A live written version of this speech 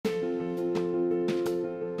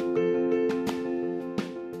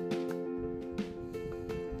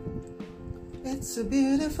It's a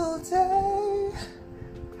beautiful day.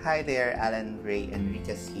 Hi there, Alan Ray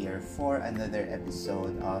Enriquez here for another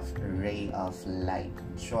episode of Ray of Light.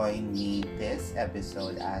 Join me this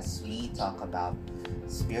episode as we talk about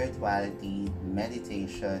spirituality,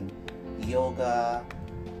 meditation, yoga,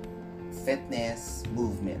 fitness,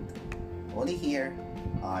 movement. Only here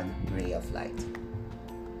on Ray of Light.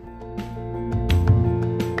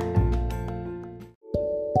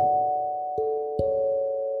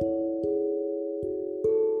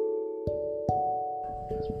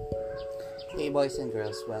 Hey boys and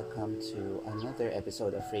girls, welcome to another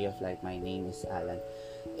episode of Ray of Light. My name is Alan,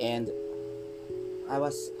 and I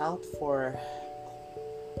was out for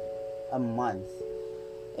a month,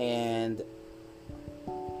 and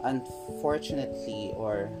unfortunately,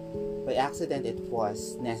 or by accident, it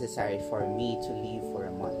was necessary for me to leave for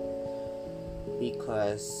a month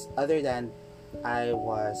because other than I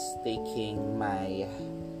was taking my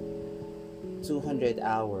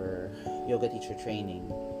 200-hour yoga teacher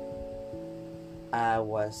training, I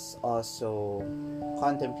was also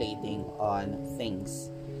contemplating on things,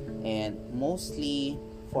 and mostly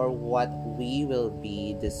for what we will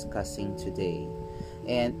be discussing today.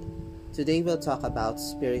 And today we'll talk about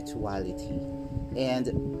spirituality.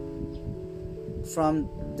 And from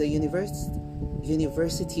the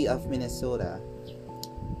University of Minnesota,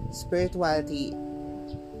 spirituality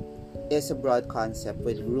is a broad concept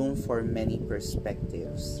with room for many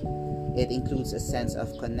perspectives. It includes a sense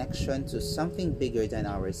of connection to something bigger than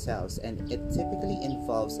ourselves, and it typically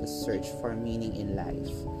involves a search for meaning in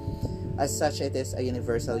life. As such, it is a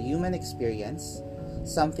universal human experience,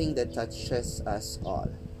 something that touches us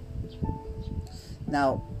all.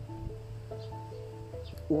 Now,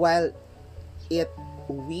 while it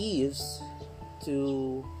weaves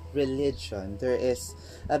to religion, there is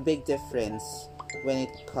a big difference when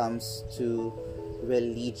it comes to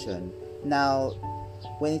religion. Now,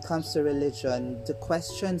 when it comes to religion, the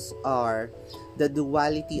questions are the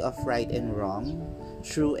duality of right and wrong,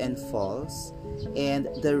 true and false, and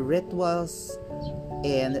the rituals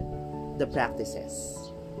and the practices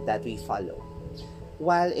that we follow.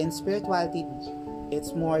 While in spirituality,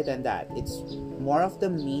 it's more than that. It's more of the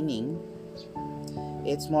meaning.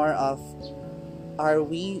 It's more of, are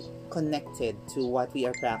we connected to what we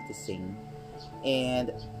are practicing,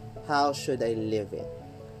 and how should I live it?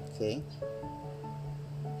 Okay?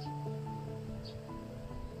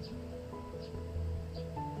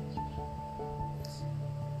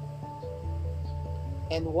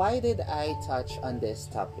 And why did I touch on this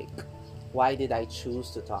topic? Why did I choose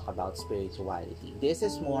to talk about spirituality? This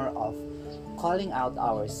is more of calling out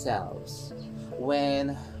ourselves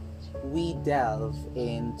when we delve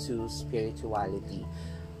into spirituality.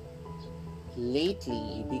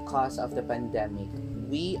 Lately, because of the pandemic,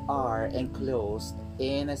 we are enclosed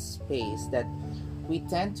in a space that we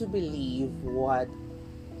tend to believe what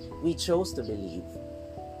we chose to believe,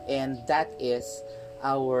 and that is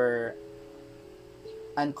our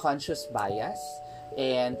unconscious bias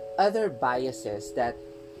and other biases that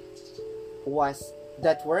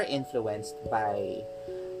were influenced by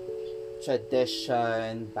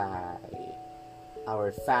tradition, by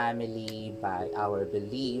our family, by our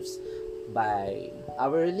beliefs, by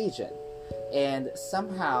our religion. And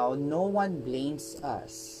somehow no one blames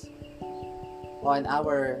us on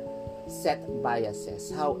our set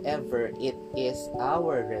biases. However, it is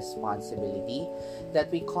our responsibility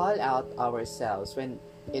that we call out ourselves when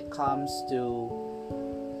it comes to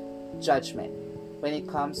judgment, when it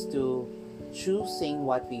comes to choosing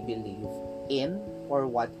what we believe in or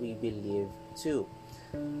what we believe to.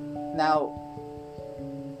 Now,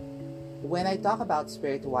 when I talk about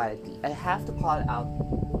spirituality, I have to call out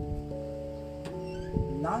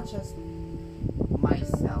not just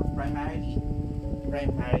myself, primarily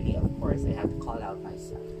of course, I have to call out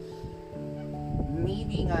myself. Me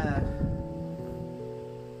being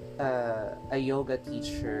a yoga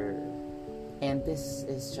teacher, and this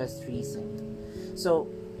is just recent, so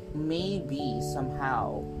maybe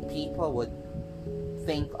somehow people would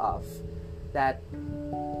think of that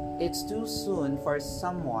it's too soon for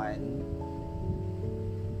someone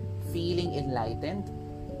feeling enlightened,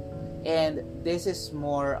 and this is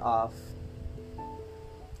more of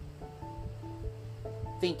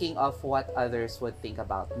thinking of what others would think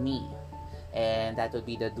about me, and that would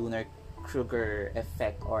be the Dunning-Kruger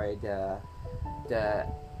effect or the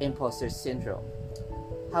imposter syndrome.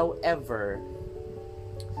 However,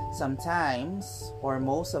 sometimes, or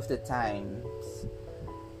most of the times,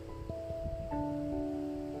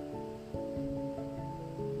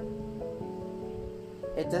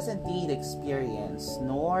 it doesn't need experience,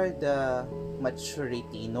 nor the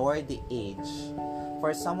maturity, nor the age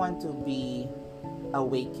for someone to be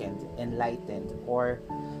awakened, enlightened, or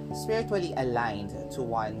spiritually aligned to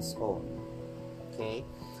one's own. Okay?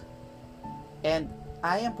 And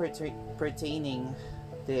I am pertaining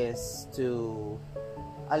this to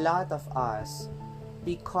a lot of us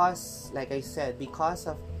because, like I said, because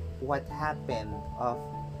of what happened, of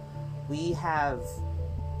we have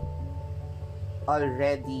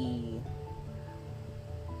already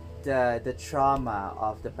the trauma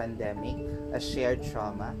of the pandemic, a shared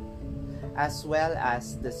trauma, as well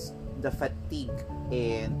as the fatigue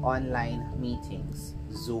in online meetings,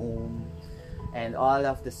 Zoom, and all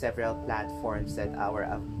of the several platforms that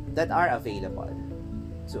are available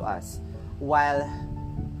to us. While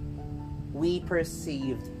we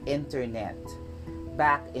perceived internet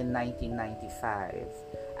back in 1995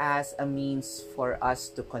 as a means for us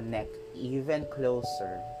to connect even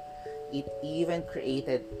closer, it even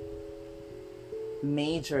created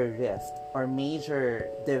major rift or major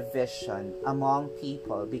division among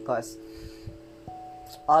people, because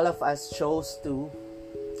all of us chose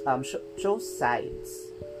sides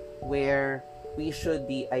where we should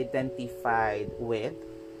be identified with,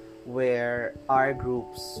 where our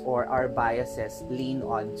groups or our biases lean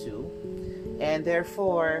onto, and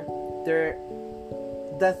therefore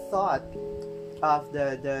the thought of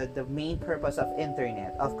the main purpose of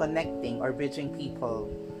internet, of connecting or bridging people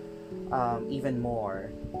even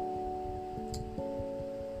more,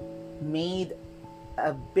 made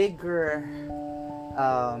a bigger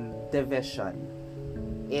division.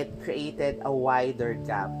 It created a wider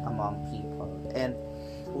gap among people, and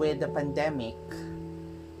with the pandemic,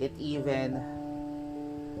 it even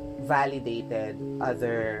validated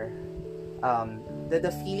other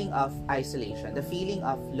the feeling of isolation, the feeling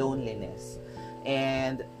of loneliness.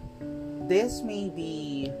 And this may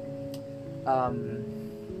be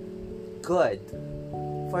good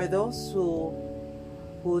for those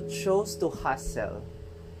who chose to hustle.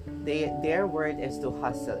 Their word is to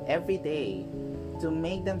hustle every day, to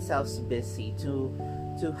make themselves busy, to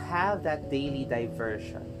have that daily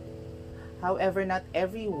diversion. However, not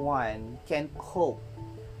everyone can cope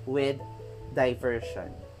with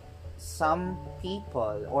diversion. Some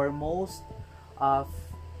people, or most of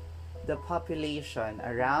the population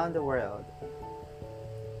around the world,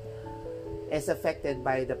 is affected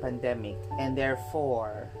by the pandemic, and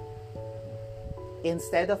therefore,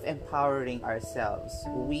 instead of empowering ourselves,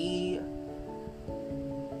 we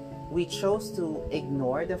chose to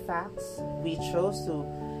ignore the facts. We chose to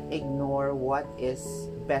ignore what is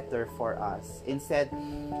better for us. Instead,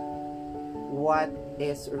 what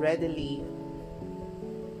is readily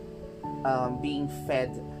being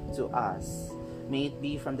fed to us, may it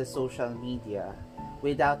be from the social media,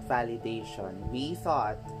 without validation, we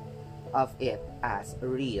thought of it as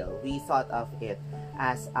real. We thought of it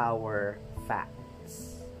as our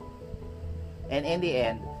facts. And in the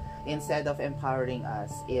end, instead of empowering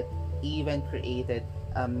us, it even created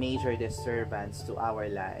a major disturbance to our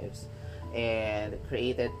lives and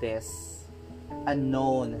created this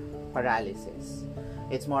unknown paralysis.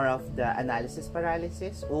 It's more of the analysis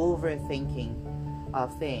paralysis, overthinking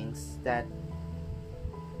of things that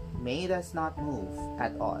made us not move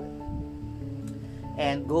at all.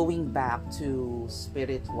 And going back to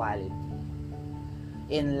spirituality,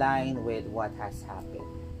 in line with what has happened,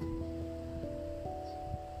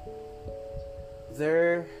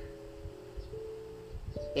 there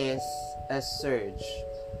is a surge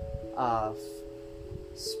of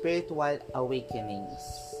spiritual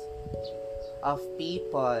awakenings of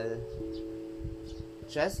people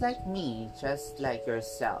just like me, just like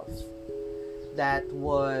yourself, that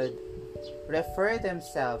would refer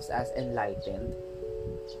themselves as enlightened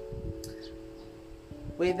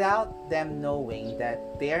without them knowing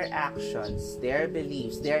that their actions, their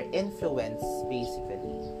beliefs, their influence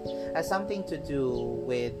basically has something to do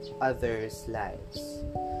with others' lives.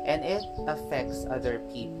 And it affects other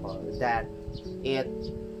people, that it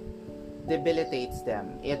debilitates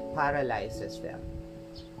them, it paralyzes them.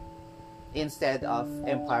 Instead of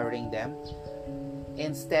empowering them,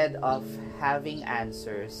 instead of having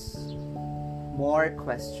answers, more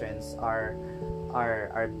questions are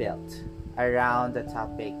built around the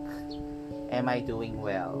topic: am I doing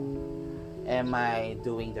well? Am I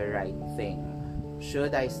doing the right thing?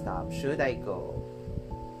 Should I stop? Should I go?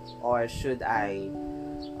 Or should I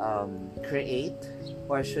create?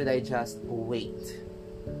 Or should I just wait?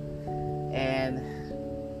 And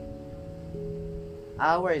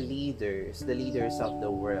our leaders, the leaders of the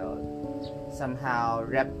world, somehow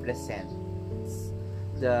represents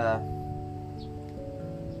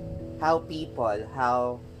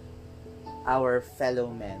how our fellow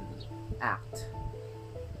men act.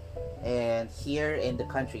 And here in the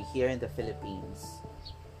country, here in the Philippines,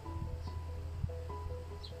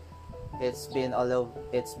 It's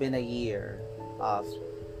been a year of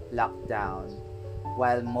lockdown,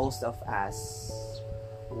 while most of us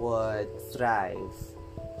would thrive.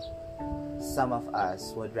 Some of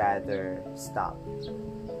us would rather stop.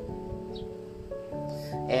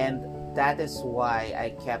 And that is why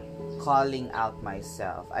I kept calling out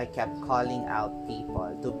myself. I kept calling out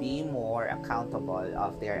people to be more accountable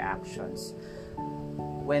of their actions.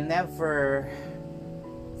 Whenever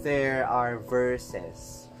there are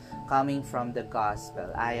verses coming from the gospel,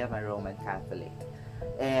 I am a Roman Catholic.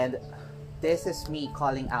 And this is me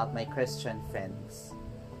calling out my Christian friends.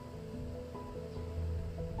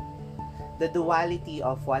 The duality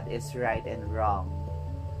of what is right and wrong.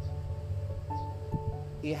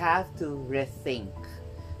 You have to rethink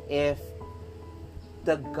if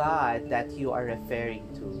the God that you are referring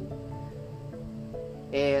to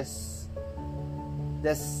is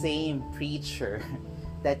the same preacher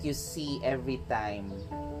that you see every time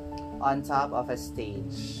on top of a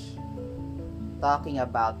stage talking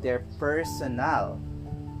about their personal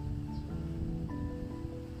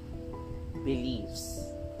beliefs,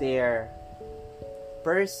 their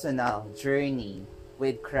personal journey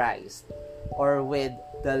with Christ or with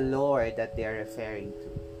the Lord that they're referring to.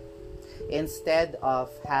 Instead of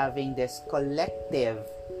having this collective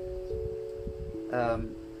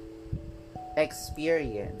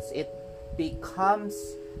experience, it becomes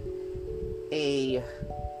a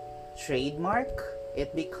trademark.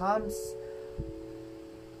 It becomes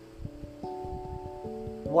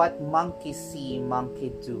what monkey see,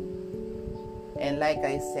 monkey do. And like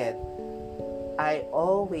I said,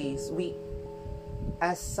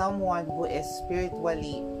 as someone who is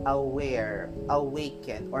spiritually aware,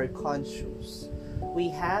 awakened, or conscious, we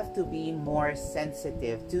have to be more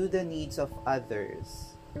sensitive to the needs of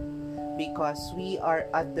others, because we are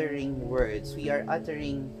uttering words, we are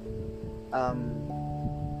uttering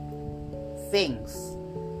things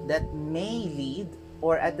that may lead,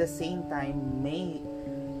 or at the same time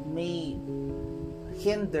may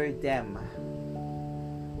hinder them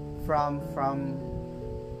from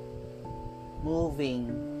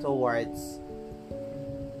moving towards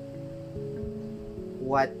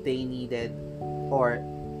what they needed or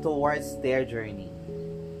towards their journey.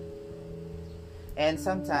 And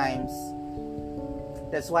sometimes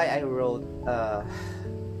that's why I wrote a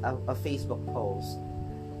Facebook post.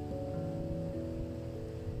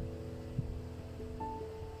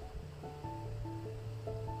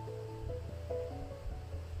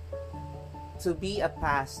 To be a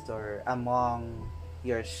pastor among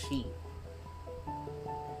your sheep,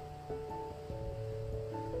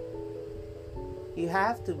 you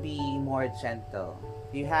have to be more gentle.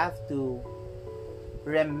 You have to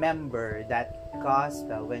remember that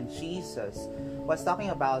gospel when Jesus was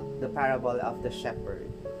talking about the parable of the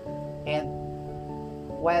shepherd. And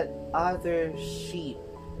while other sheep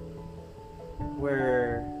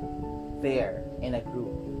were there in a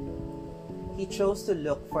group, he chose to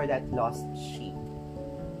look for that lost sheep.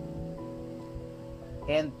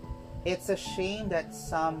 And it's a shame that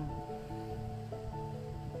some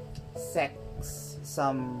sects,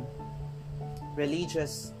 some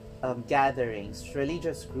religious gatherings,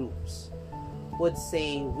 religious groups would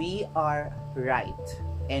say we are right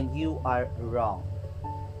and you are wrong.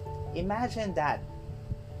 Imagine that.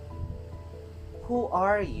 Who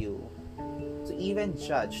are you to even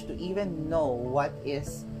judge, to even know what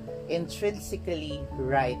is intrinsically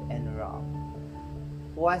right and wrong?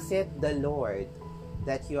 Was it the Lord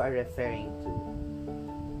that you are referring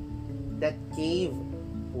to that gave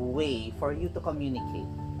way for you to communicate?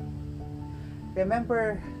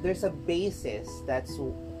 Remember, there's a basis that's,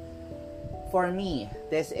 for me,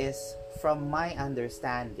 this is from my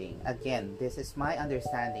understanding. Again, this is my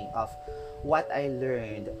understanding of what I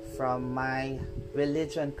learned from my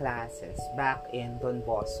religion classes back in Don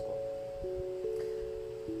Bosco.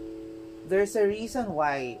 There's a reason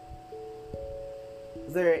why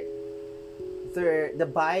the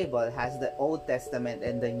Bible has the Old Testament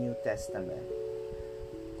and the New Testament.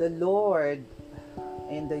 The Lord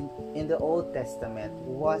in the Old Testament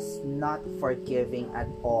was not forgiving at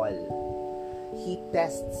all. He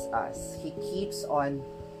tests us. He keeps on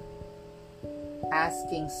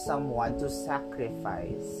asking someone to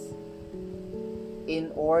sacrifice in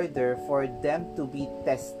order for them to be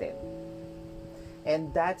tested.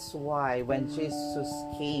 And that's why when Jesus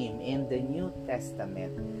came in the New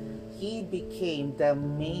Testament, he became the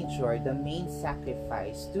main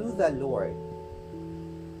sacrifice to the Lord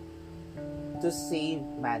to save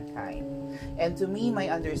mankind. And to me, my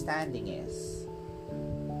understanding is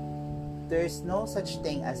there's no such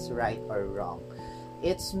thing as right or wrong.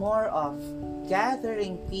 It's more of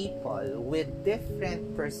gathering people with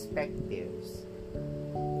different perspectives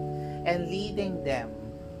and leading them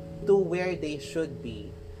to where they should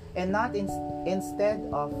be, and not instead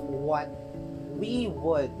of what we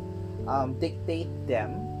would dictate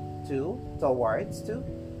them towards,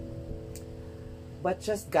 but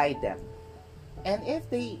just guide them. And if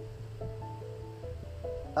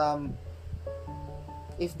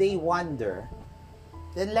they wander,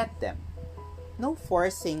 then let them. No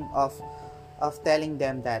forcing of telling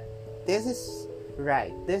them that this is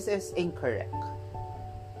right, this is incorrect.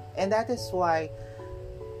 And that is why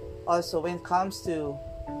also when it comes to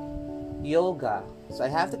yoga, so I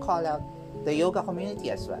have to call out the yoga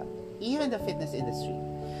community as well, even the fitness industry.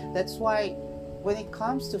 That's why when it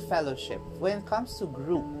comes to fellowship, when it comes to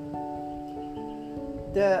group,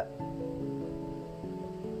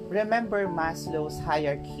 remember Maslow's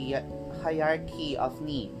hierarchy of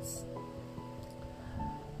needs.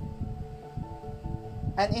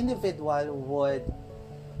 An individual would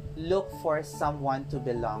look for someone to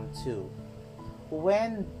belong to.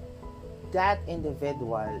 When that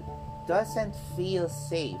individual doesn't feel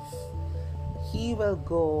safe, he will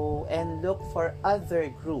go and look for other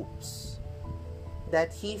groups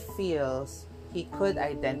that he feels he could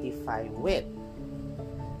identify with.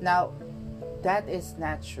 Now, that is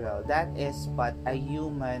natural. That is but a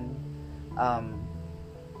human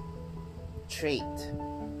trait.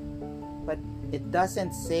 But it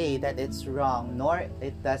doesn't say that it's wrong, nor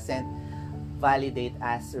it doesn't validate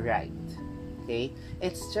as right. Okay?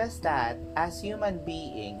 It's just that as human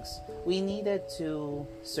beings, we needed to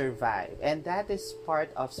survive, and that is part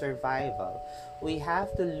of survival. We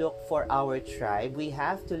have to look for our tribe, we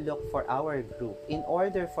have to look for our group in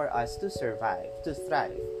order for us to survive, to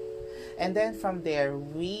thrive. And then from there,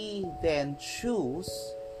 we then choose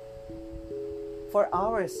for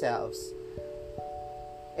ourselves.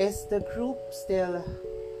 Is the group still,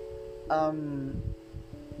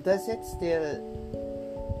 does it still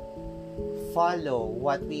follow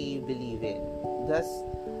what we believe in?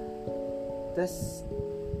 Does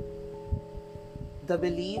the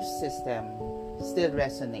belief system still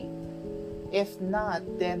resonate? If not,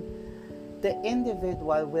 then the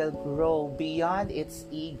individual will grow beyond its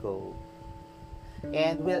ego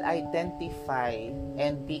and will identify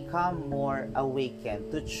and become more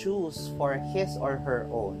awakened to choose for his or her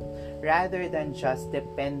own, rather than just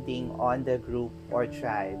depending on the group or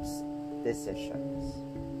tribe's decisions.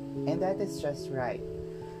 And that is just right,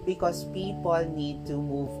 because people need to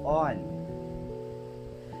move on.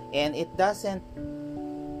 And it doesn't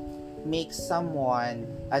make someone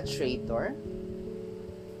a traitor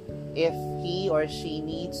if he or she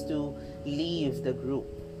needs to leave the group.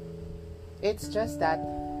 It's just that,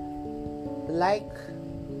 like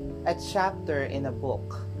a chapter in a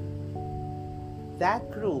book,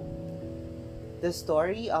 that group, the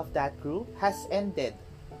story of that group has ended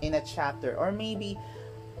in a chapter, or maybe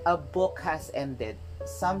a book has ended,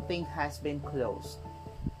 something has been closed,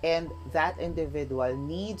 and that individual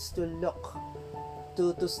needs to look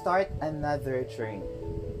to start another journey,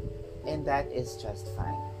 and that is just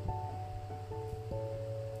fine.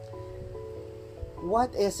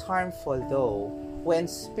 What is harmful though, when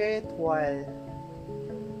spiritual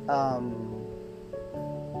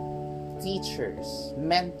teachers,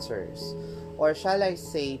 mentors, or shall I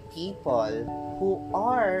say people who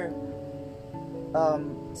are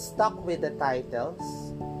stuck with the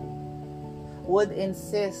titles, would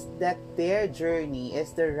insist that their journey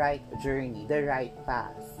is the right journey, the right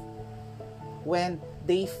path, when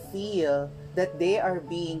they feel that they are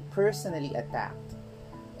being personally attacked.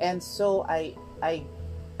 And so I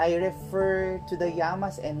refer to the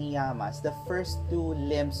yamas and niyamas, the first two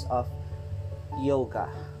limbs of yoga.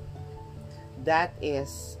 That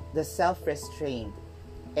is the self-restraint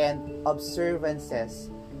and observances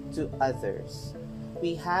to others.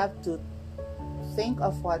 We have to think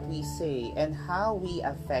of what we say and how we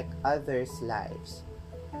affect others' lives.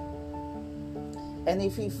 And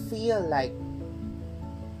if we feel like,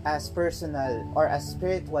 as personal or as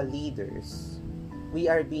spiritual leaders, we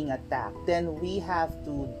are being attacked, then we have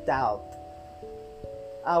to doubt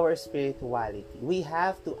our spirituality. We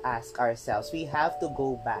have to ask ourselves, we have to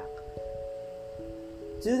go back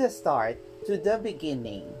to the start, to the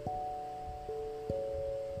beginning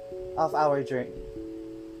of our journey.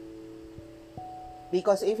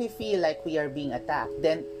 Because if we feel like we are being attacked,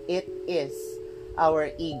 then it is our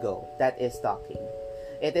ego that is talking.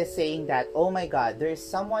 It is saying that, oh my God, there is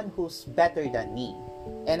someone who's better than me,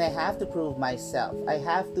 and I have to prove myself. I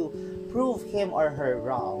have to prove him or her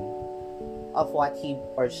wrong of what he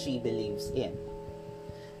or she believes in.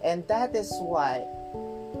 And that is why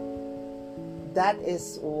that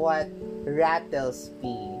is what rattles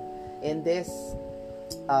me in this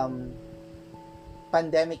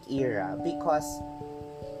pandemic era, because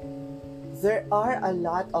there are a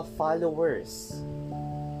lot of followers.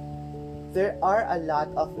 There are a lot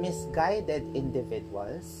of misguided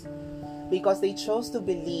individuals because they chose to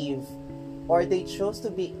believe, or they chose to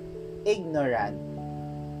be ignorant,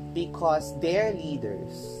 because their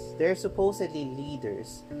leaders, their supposedly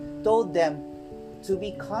leaders, told them to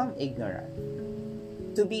become ignorant,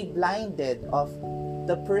 to be blinded of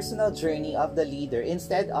the personal journey of the leader,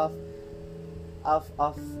 instead of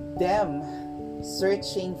them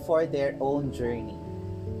searching for their own journey.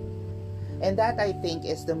 And that, I think,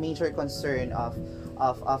 is the major concern of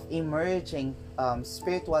emerging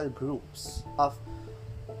spiritual groups, of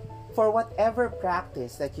for whatever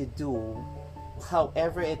practice that you do,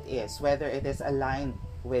 however it is, whether it is aligned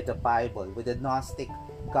with the Bible, with the Gnostic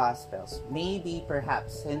Gospels, maybe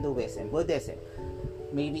perhaps Hinduism, Buddhism,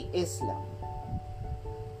 maybe Islam,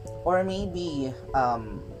 or maybe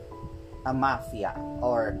a mafia,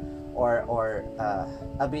 or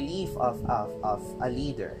a belief of a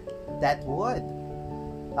leader that would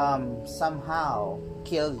somehow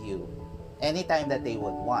kill you anytime that they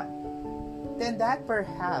would want, then that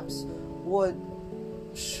perhaps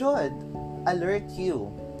should alert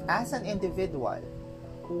you as an individual.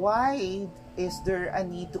 Why is there a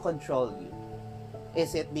need to control you?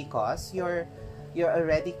 Is it because you're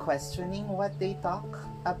already questioning what they talk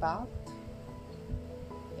about?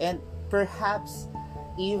 And perhaps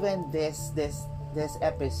even this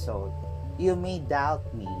episode, you may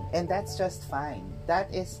doubt me, and that's just fine.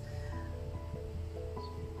 That is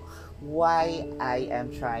why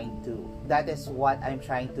that is what I'm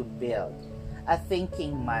trying to build, a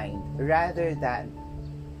thinking mind, rather than,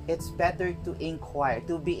 it's better to inquire,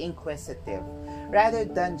 to be inquisitive, rather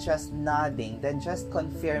than just nodding, than just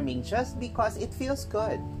confirming, just because it feels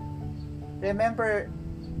good. Remember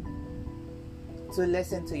to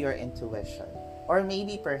listen to your intuition, or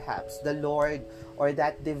maybe perhaps the Lord, or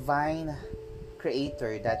that divine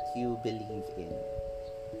creator that you believe in.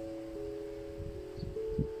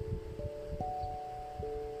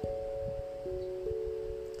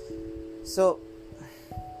 So,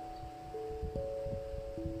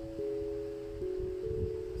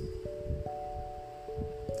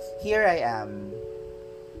 here I am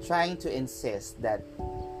trying to insist that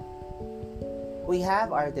we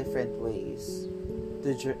have our different ways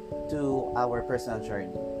to our personal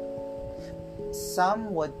journey.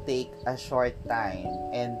 Some would take a short time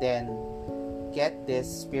and then get this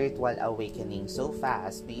spiritual awakening so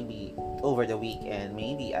fast, maybe over the weekend,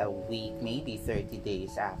 maybe a week, maybe 30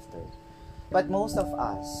 days after. But most of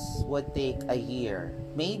us would take a year,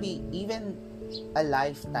 maybe even a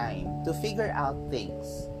lifetime, to figure out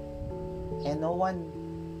things. And no one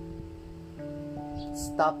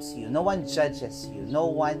stops you, no one judges you, no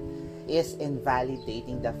one is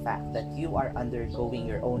invalidating the fact that you are undergoing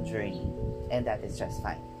your own journey, and that is just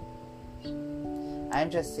fine. I'm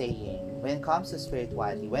just saying, when it comes to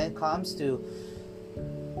spirituality, when it comes to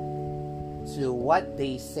what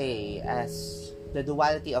they say as the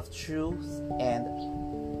duality of truth and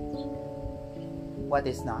what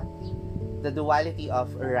is not, the duality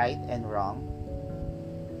of right and wrong,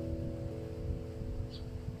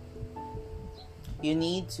 you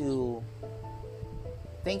need to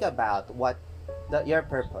think about your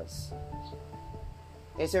purpose.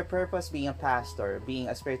 Is your purpose being a pastor, being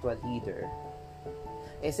a spiritual leader?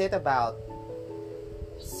 Is it about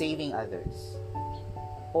saving others?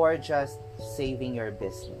 Or just saving your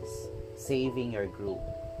business, saving your group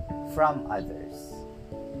from others?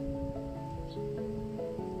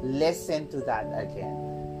 Listen to that again.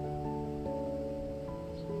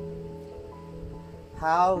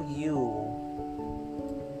 How you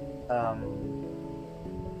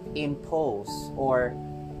impose or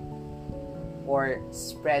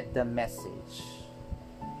spread the message,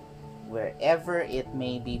 wherever it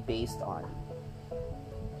may be based on.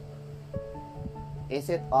 Is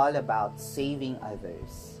it all about saving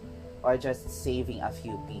others, or just saving a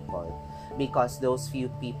few people? Because those few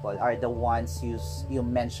people are the ones you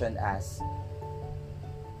mentioned as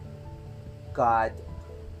God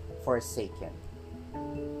forsaken.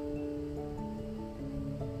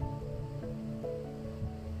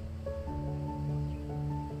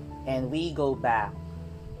 And we go back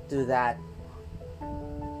to that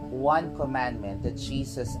one commandment that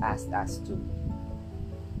Jesus asked us to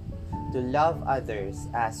love others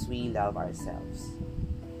as we love ourselves.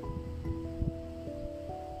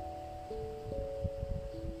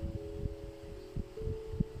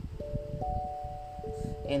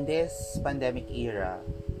 In this pandemic era,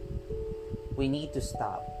 we need to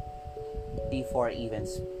stop before even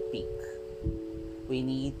speak. We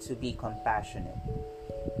need to be compassionate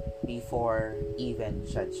before even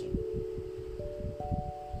judging.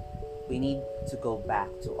 We need to go back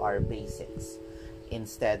to our basics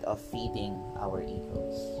instead of feeding our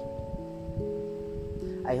egos.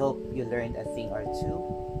 I hope you learned a thing or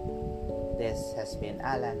two. This has been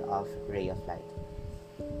Alan of Ray of Light.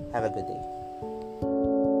 Have a good day.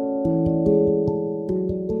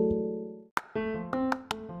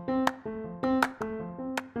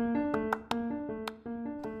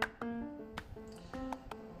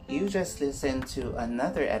 You just listened to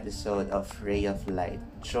another episode of Ray of Light.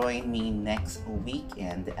 Join me next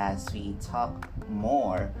weekend as we talk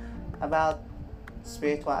more about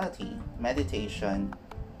spirituality, meditation,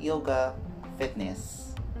 yoga,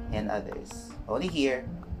 fitness, and others. Only here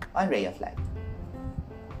on Ray of Light.